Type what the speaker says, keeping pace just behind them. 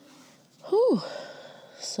Whew.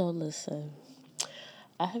 So listen,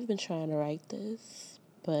 I have been trying to write this,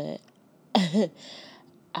 but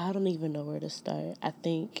I don't even know where to start. I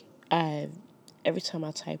think every time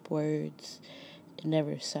I type words, it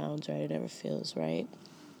never sounds right. It never feels right.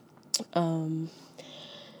 Um,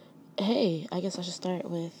 hey, I guess I should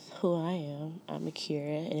start with who I am. I'm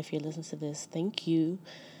Akira, and if you're listening to this, thank you.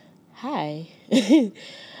 Hi.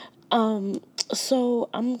 um, so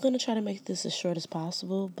I'm gonna try to make this as short as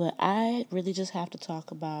possible, but I really just have to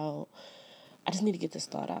talk about. I just need to get this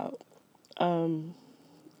thought out. Um,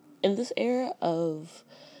 in this era of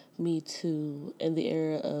Me Too, in the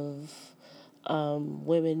era of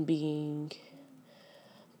women being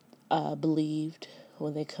believed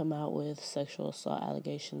when they come out with sexual assault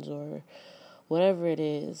allegations or whatever it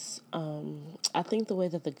is, I think the way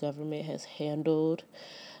that the government has handled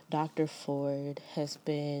Dr. Ford has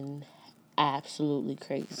been absolutely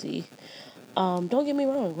crazy. Don't get me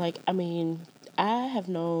wrong. I have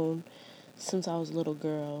known since I was a little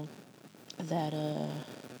girl that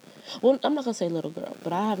well, I'm not gonna say little girl,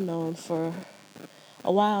 but I have known for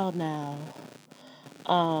a while now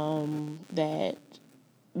that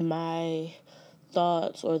my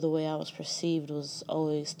thoughts or the way I was perceived was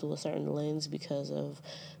always through a certain lens because of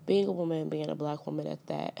being a woman, being a black woman at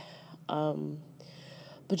that.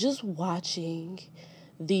 But just watching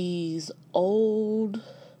these old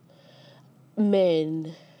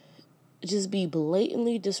men just be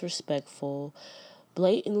blatantly disrespectful,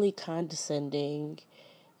 blatantly condescending,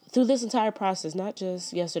 through this entire process, not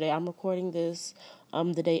just yesterday. I'm recording this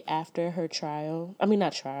the day after her trial. I mean,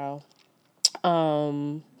 not trial,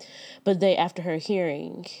 but the day after her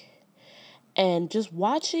hearing. And just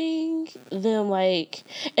watching them,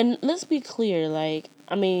 and let's be clear, honestly,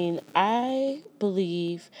 I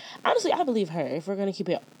believe her. If we're going to keep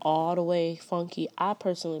it all the way funky, I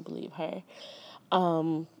personally believe her.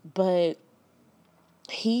 But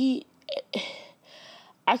he,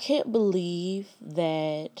 I can't believe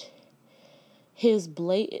that his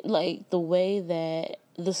blatant, the way that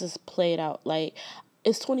this is played out,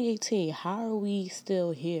 it's 2018. How are we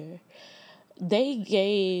still here? They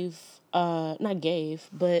not gave,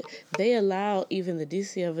 but they allowed even the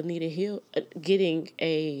DC of Anita Hill getting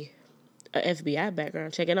a FBI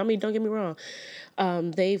background check. And I mean, don't get me wrong,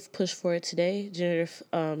 they've pushed for it today.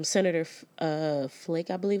 Senator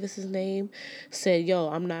Flake, I believe is his name, said, "Yo,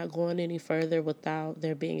 I'm not going any further without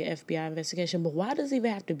there being an FBI investigation." But why does it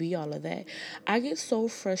even have to be all of that? I get so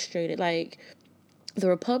frustrated. The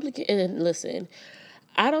Republican, and listen,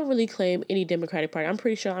 I don't really claim any Democratic Party. I'm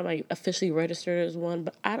pretty sure I'm officially registered as one,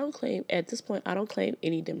 but at this point, I don't claim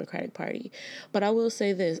any Democratic Party. But I will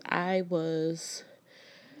say this, I was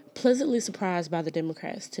pleasantly surprised by the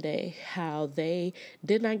Democrats today, how they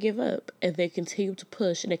did not give up and they continued to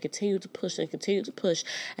push and they continued to push and continued to push.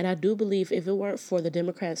 And I do believe if it weren't for the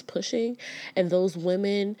Democrats pushing and those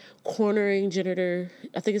women cornering Janitor,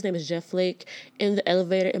 I think his name is Jeff Flake, in the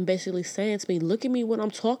elevator and basically saying to me, "Look at me when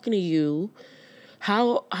I'm talking to you.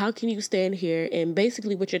 How can you stand here?" And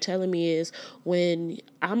basically what you're telling me is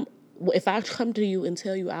if I come to you and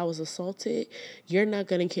tell you I was assaulted, you're not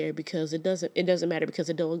gonna care because it doesn't matter because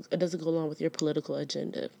it doesn't go along with your political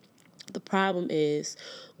agenda. The problem is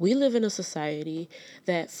we live in a society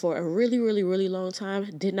that for a really, really, really long time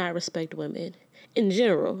did not respect women in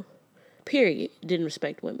general. Period. Didn't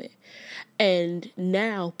respect women. And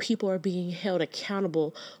now people are being held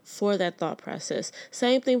accountable for that thought process.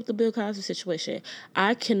 Same thing with the Bill Cosby situation.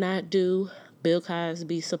 I cannot do Bill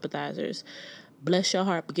Cosby sympathizers. Bless your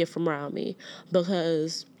heart, but get from around me.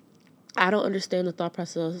 Because I don't understand the thought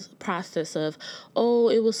process of, oh,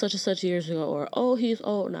 it was such and such years ago, or oh, he's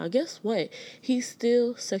old now. Guess what? He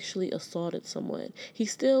still sexually assaulted someone. He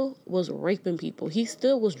still was raping people. He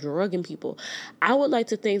still was drugging people. I would like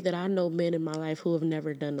to think that I know men in my life who have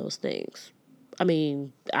never done those things. I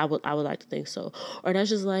mean, I would like to think so. Or that's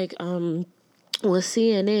just with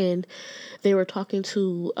CNN, they were talking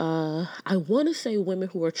to, I want to say women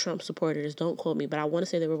who were Trump supporters. Don't quote me, but I want to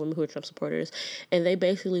say they were women who were Trump supporters. And they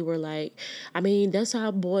basically were like, I mean, that's how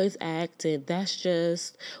boys act and that's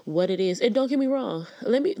just what it is. And don't get me wrong.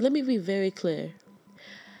 Let me be very clear.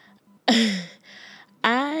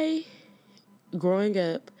 I, growing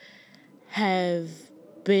up, have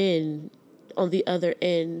been on the other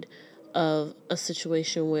end of a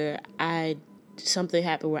situation where something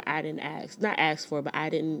happened where I didn't not ask for, but I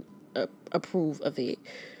didn't approve of it.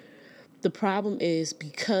 The problem is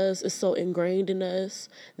because it's so ingrained in us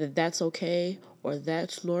that that's okay or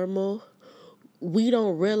that's normal, we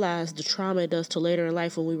don't realize the trauma it does to later in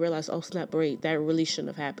life when we realize, oh snap, wait, that really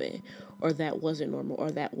shouldn't have happened, or that wasn't normal, or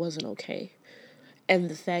that wasn't okay. And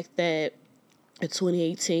the fact that in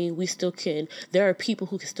 2018, we still can, there are people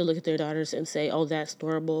who can still look at their daughters and say, oh, that's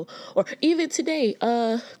normal. Or even today,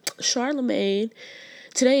 Charlemagne,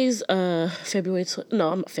 today's February, no,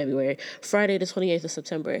 I'm not February, Friday the 28th of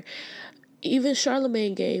September. Even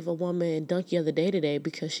Charlemagne gave a woman Donkey of the Day today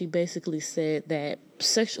because she basically said that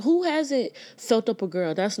who hasn't felt up a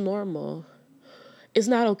girl? That's normal. It's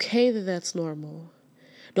not okay that that's normal.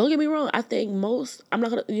 Don't get me wrong. I think I'm not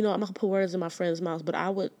gonna, I'm not gonna put words in my friend's mouth, but I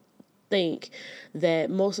would think that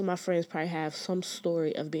most of my friends probably have some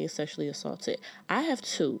story of being sexually assaulted. I have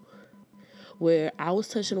two where I was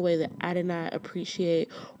touched in a way that I did not appreciate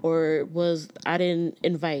or I didn't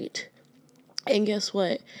invite. And guess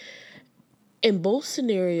what? In both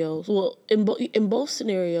scenarios, in both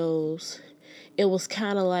scenarios, it was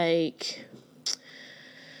kind of like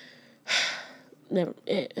never.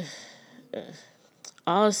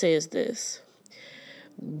 All I'll say is this: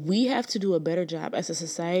 we have to do a better job as a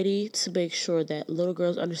society to make sure that little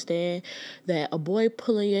girls understand that a boy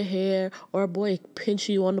pulling your hair or a boy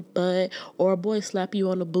pinching you on the butt or a boy slapping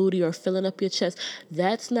you on the booty or filling up your chest,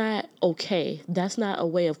 that's not okay. That's not a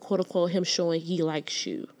way of quote unquote him showing he likes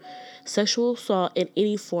you. Sexual assault in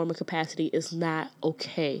any form or capacity is not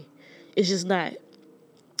okay. It's just not.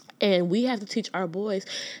 And we have to teach our boys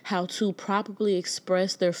how to properly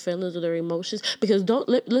express their feelings or their emotions. Because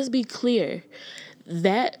let's be clear,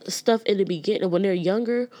 that stuff in the beginning when they're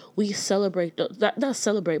younger, we celebrate those, not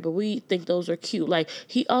celebrate, but we think those are cute. Like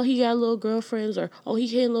he got little girlfriends, or he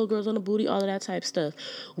hitting little girls on the booty, all of that type stuff.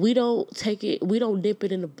 We don't nip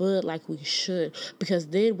it in the bud like we should, because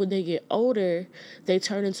then when they get older, they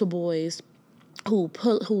turn into boys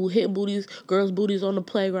who hit girls' booties on the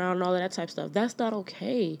playground and all of that type of stuff. That's not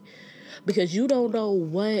okay, because you don't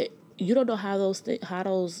know how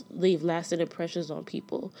those leave lasting impressions on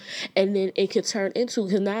people, and then it could turn into,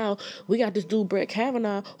 because now we got this dude Brett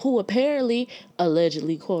Kavanaugh who apparently,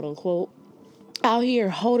 allegedly, quote unquote, out here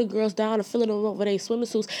holding girls down and filling them up with their swimming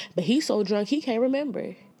suits, but he's so drunk he can't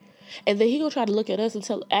remember. And then he gonna try to look at us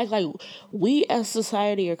and act like we as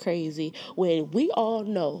society are crazy when we all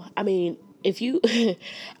know. I mean, if you,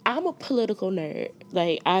 I'm a political nerd.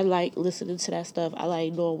 Like, I like listening to that stuff. I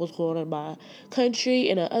like knowing what's going on in my country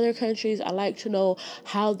and in other countries. I like to know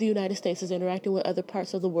how the United States is interacting with other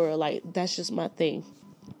parts of the world. Like, that's just my thing.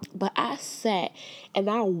 But I sat and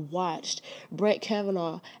I watched Brett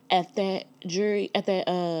Kavanaugh at that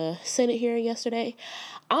Senate hearing yesterday.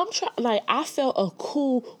 I felt a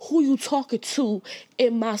cool who you talking to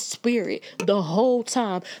in my spirit the whole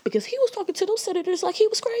time, because he was talking to those senators like he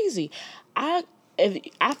was crazy. I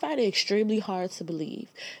find it extremely hard to believe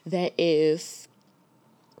that if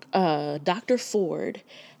Dr. Ford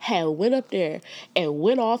had went up there and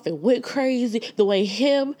went off and went crazy the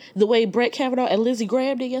way Brett Kavanaugh and Lindsey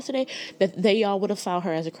Graham did yesterday, that they all would have found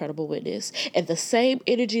her as a credible witness. And the same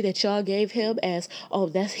energy that y'all gave him as,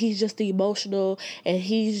 he's just emotional and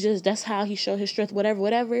that's how he showed his strength,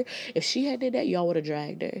 whatever. If she had did that, y'all would have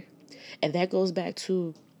dragged her. And that goes back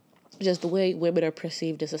to just the way women are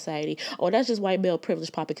perceived in society. That's just white male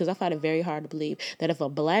privilege popping, because I find it very hard to believe that if a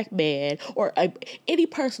black man or any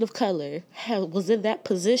person of color was in that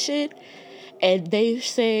position and they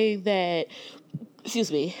say that,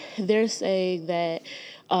 they're saying that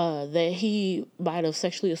that he might have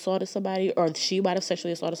sexually assaulted somebody or she might have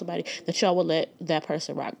sexually assaulted somebody, that y'all would let that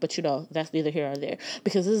person rock. But that's neither here nor there,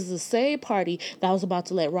 because this is the same party that was about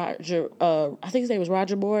to let Roger, I think his name was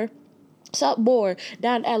Roger Moore, something more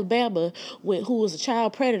down in Alabama, who was a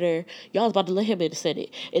child predator. Y'all was about to let him in the Senate.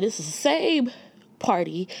 And it's the same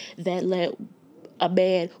party that let a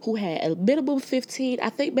man who had a minimum 15, I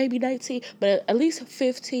think maybe 19, but at least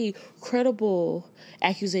 15 credible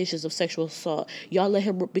accusations of sexual assault. Y'all let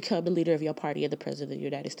him become the leader of your party and the president of the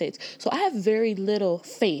United States. So I have very little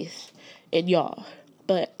faith in y'all.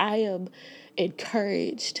 But I am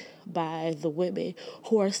encouraged by the women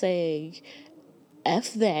who are saying,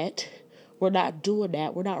 F that, we're not doing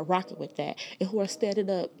that, we're not rocking with that, and who are standing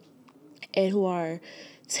up and who are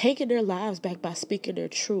taking their lives back by speaking their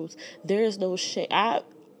truth. There is no shame.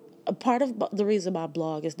 A part of the reason my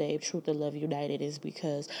blog is named Truth and Love United is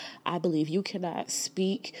because I believe you cannot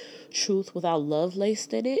speak truth without love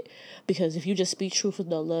laced in it, because if you just speak truth with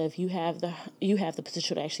no love, you have the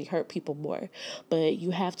potential to actually hurt people more. But you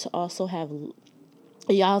have to also have,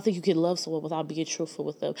 y'all think you can love someone without being truthful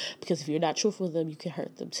with them, because if you're not truthful with them, you can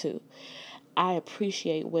hurt them too. I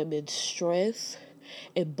appreciate women's strength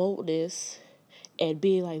and boldness and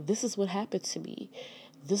being like, this is what happened to me.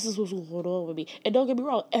 This is what's going on with me. And don't get me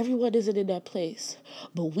wrong, everyone isn't in that place.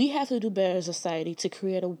 But we have to do better as a society to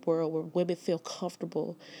create a world where women feel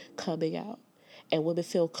comfortable coming out. and women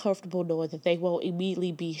feel comfortable knowing that they won't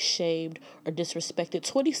immediately be shamed or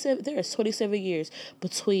disrespected. There is 27 years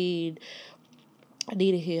between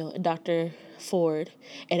Anita Hill and Dr. Ford,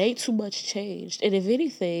 and ain't too much changed. And if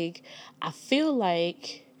anything, I feel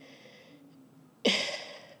like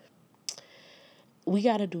we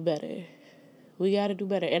gotta do better. We gotta do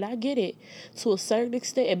better. And I get it to a certain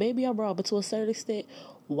extent, and maybe I'm wrong, but to a certain extent,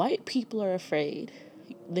 white people are afraid.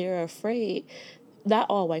 They're afraid. Not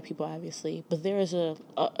all white people, obviously, but there is a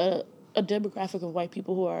demographic of white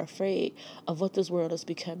people who are afraid of what this world is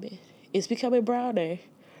becoming. It's becoming browner.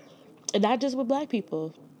 And not just with black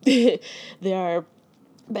people. there are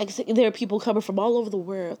there are people coming from all over the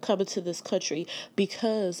world coming to this country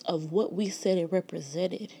because of what we said it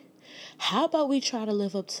represented. How about we try to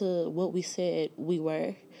live up to what we said we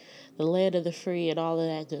were? The land of the free and all of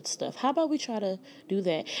that good stuff. How about we try to do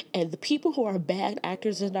that? And the people who are bad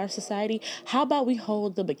actors in our society, how about we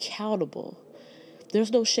hold them accountable?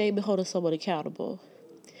 There's no shame in holding someone accountable.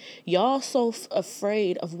 Y'all so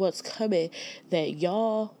afraid of what's coming that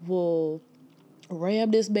y'all will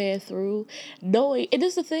ram this man through, knowing, and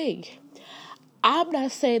this is the thing, I'm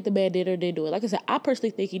not saying the man did or didn't do it. Like I said, I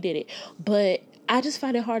personally think he did it, but I just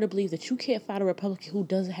find it hard to believe that you can't find a Republican who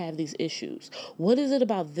doesn't have these issues. What is it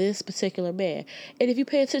about this particular man? And if you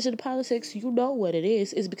pay attention to politics, you know what it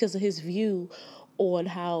is. It's because of his view on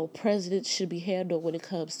how presidents should be handled when it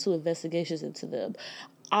comes to investigations into them.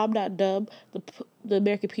 I'm not dumb. The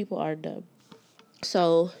American people are dumb.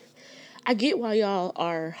 So I get why y'all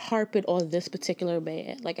are harping on this particular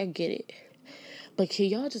man. Like, I get it. But can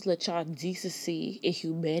y'all just let y'all decency and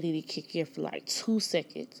humanity kick in for like 2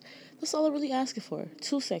 seconds? That's all I'm really asking for.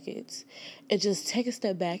 2 seconds. And just take a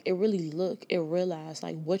step back and really look and realize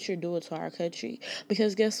like what you're doing to our country.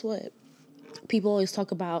 Because guess what? People always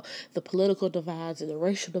talk about the political divides and the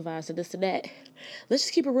racial divides and this and that. Let's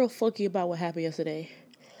just keep it real funky about what happened yesterday.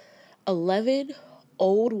 11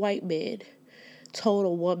 old white men told a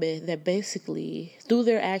woman that basically, through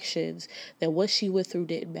their actions, that what she went through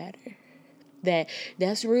didn't matter.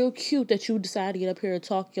 That's real cute that you decided to get up here and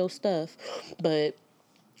talk your stuff, but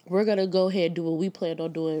we're going to go ahead and do what we planned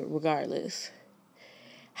on doing regardless.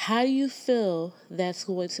 How do you feel that's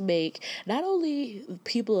going to make not only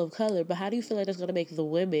people of color, but how do you feel like that's going to make the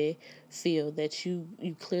women feel that you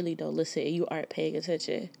clearly don't listen and you aren't paying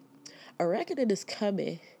attention? A reckoning is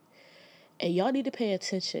coming, and y'all need to pay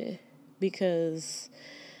attention because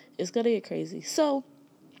it's going to get crazy. So,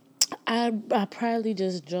 I probably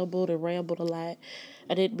just jumbled and rambled a lot.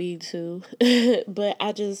 I didn't mean to, but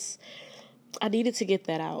I needed to get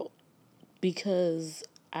that out because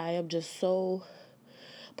I am just so,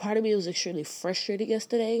 part of me was extremely frustrated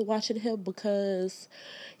yesterday watching him because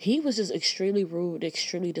he was just extremely rude,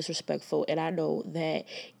 extremely disrespectful. And I know that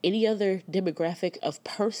any other demographic of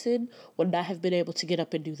person would not have been able to get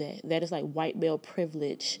up and do that. That is like white male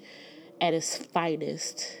privilege at its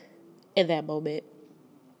finest in that moment.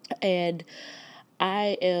 And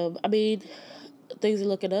I mean, things are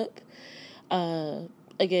looking up.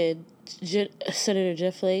 Again, Senator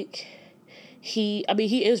Jeff Flake, he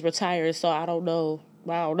is retired, so I don't know.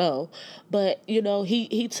 But,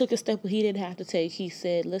 he took a step he didn't have to take. He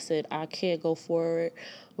said, listen, I can't go forward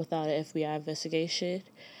without an FBI investigation.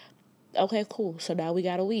 Okay, cool. So now we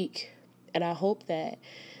got a week. And I hope that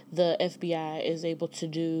the FBI is able to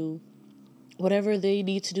do whatever they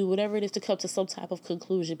need to do, whatever it is to come to some type of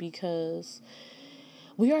conclusion, because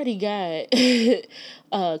we already got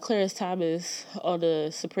Clarence Thomas on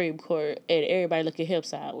the Supreme Court and everybody look at him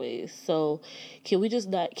sideways. So can we just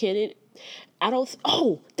not, can it, I don't,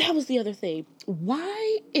 oh, that was the other thing.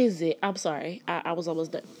 Why is it, I'm sorry, I was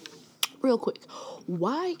almost done. Real quick,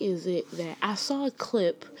 why is it that I saw a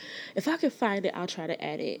clip? If I can find it, I'll try to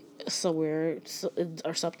add it somewhere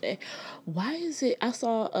or something. Why is it I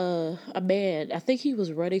saw a man, I think he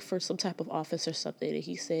was running for some type of office or something, and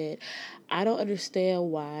he said, I don't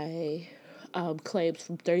understand why claims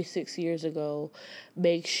from 36 years ago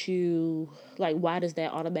makes you, like, why does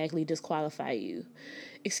that automatically disqualify you?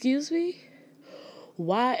 Excuse me?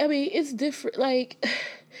 Why? I mean, it's different. Like,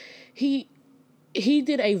 he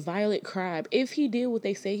did a violent crime. If he did what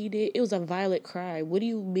they say he did, it was a violent crime. What do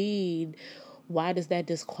you mean? Why does that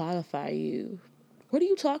disqualify you? What are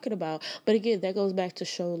you talking about? But again, that goes back to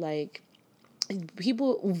show, like,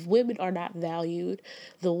 women are not valued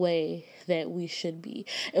the way that we should be.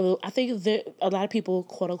 And I think that a lot of people,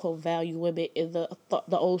 quote unquote, value women in the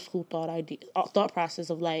old school thought process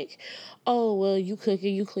of like, oh, well, you cook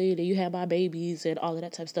and you clean and you have my babies and all of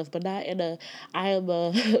that type of stuff, but not in I am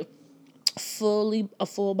a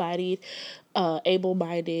full-bodied,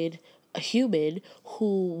 able-minded, a human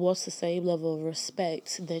who wants the same level of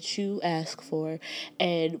respect that you ask for.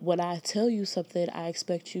 And when I tell you something, I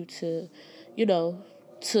expect you to, you know,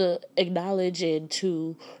 to acknowledge and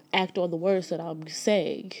to act on the words that I'm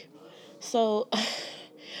saying. So,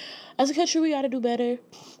 as a country, we got to do better.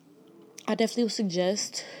 I definitely would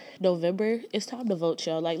suggest November. It's time to vote,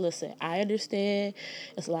 y'all. Like, listen, I understand.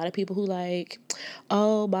 There's a lot of people who like,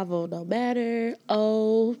 oh, my vote don't matter.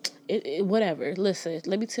 Oh, whatever. Listen,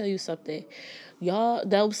 let me tell you something. Y'all,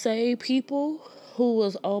 those same people who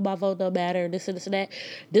was, oh, my vote don't matter, this and this and that.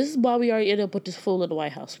 This is why we already ended up with this fool in the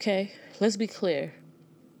White House, okay? Let's be clear.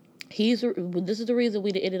 This is the reason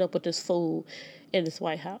we ended up with this fool in this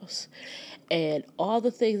White House. And all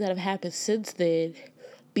the things that have happened since then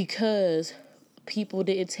because people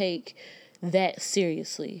didn't take that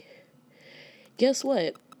seriously. Guess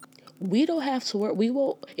what? We don't have to work. We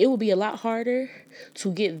won't. It will be a lot harder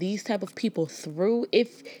to get these type of people through.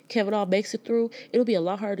 If Kevin All makes it through, it'll be a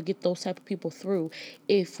lot harder to get those type of people through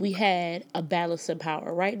if we had a balance in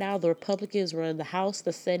power. Right now, the Republicans run the House,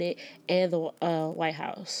 the Senate, and the White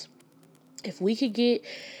House. If we could get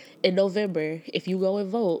in November, if you go and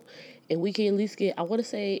vote, and we can at least get, I want to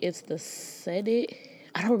say it's the Senate.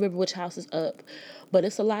 I don't remember which house is up, but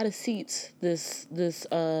it's a lot of seats this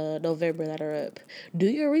November that are up. Do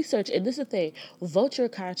your research, and this is the thing: vote your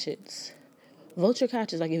conscience. Vote your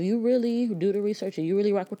conscience. Like, if you really do the research and you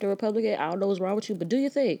really rock with the Republican, I don't know what's wrong with you, but do your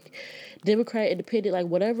thing. Democrat, Independent, like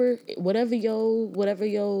whatever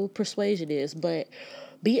your persuasion is, but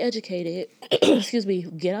be educated. Excuse me.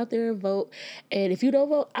 Get out there and vote. And if you don't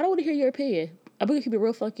vote, I don't want to hear your opinion. I'm gonna keep it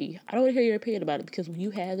real funky. I don't want to hear your opinion about it, because when you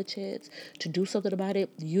had the chance to do something about it,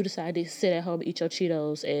 you decided to sit at home, eat your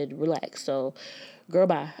Cheetos, and relax. So, girl,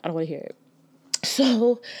 bye. I don't want to hear it.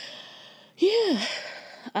 So, yeah.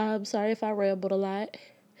 I'm sorry if I rambled a lot,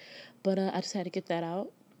 but I just had to get that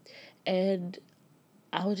out. And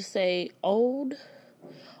I would just say, own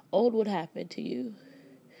what happened to you.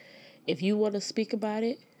 If you want to speak about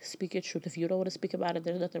it, speak your truth. If you don't want to speak about it,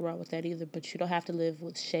 there's nothing wrong with that either. But you don't have to live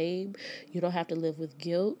with shame. You don't have to live with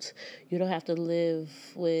guilt. You don't have to live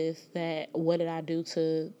with that. What did I do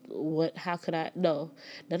to what? How could I? No,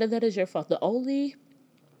 none of that is your fault. The only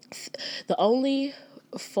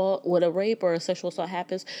fault when a rape or a sexual assault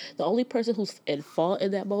happens, the only person who's in fault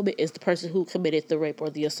in that moment is the person who committed the rape or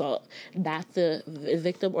the assault, not the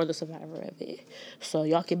victim or the survivor of it. So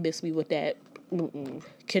y'all can miss me with that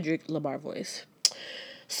Kendrick Lamar voice.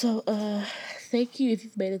 So thank you if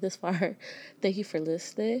you've made it this far. Thank you for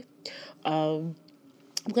listening. I'm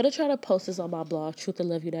going to try to post this on my blog,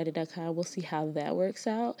 truthandloveunited.com. We'll see how that works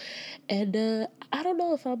out. And I don't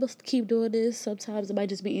know if I must keep doing this. Sometimes it might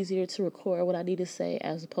just be easier to record what I need to say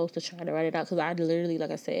as opposed to trying to write it out. Because I literally,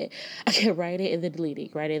 like I said, I can write it and then delete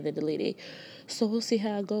it, write it and then delete it. So we'll see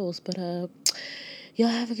how it goes. But y'all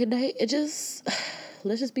have a good night.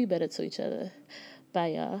 Let's just be better to each other.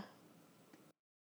 Bye, y'all.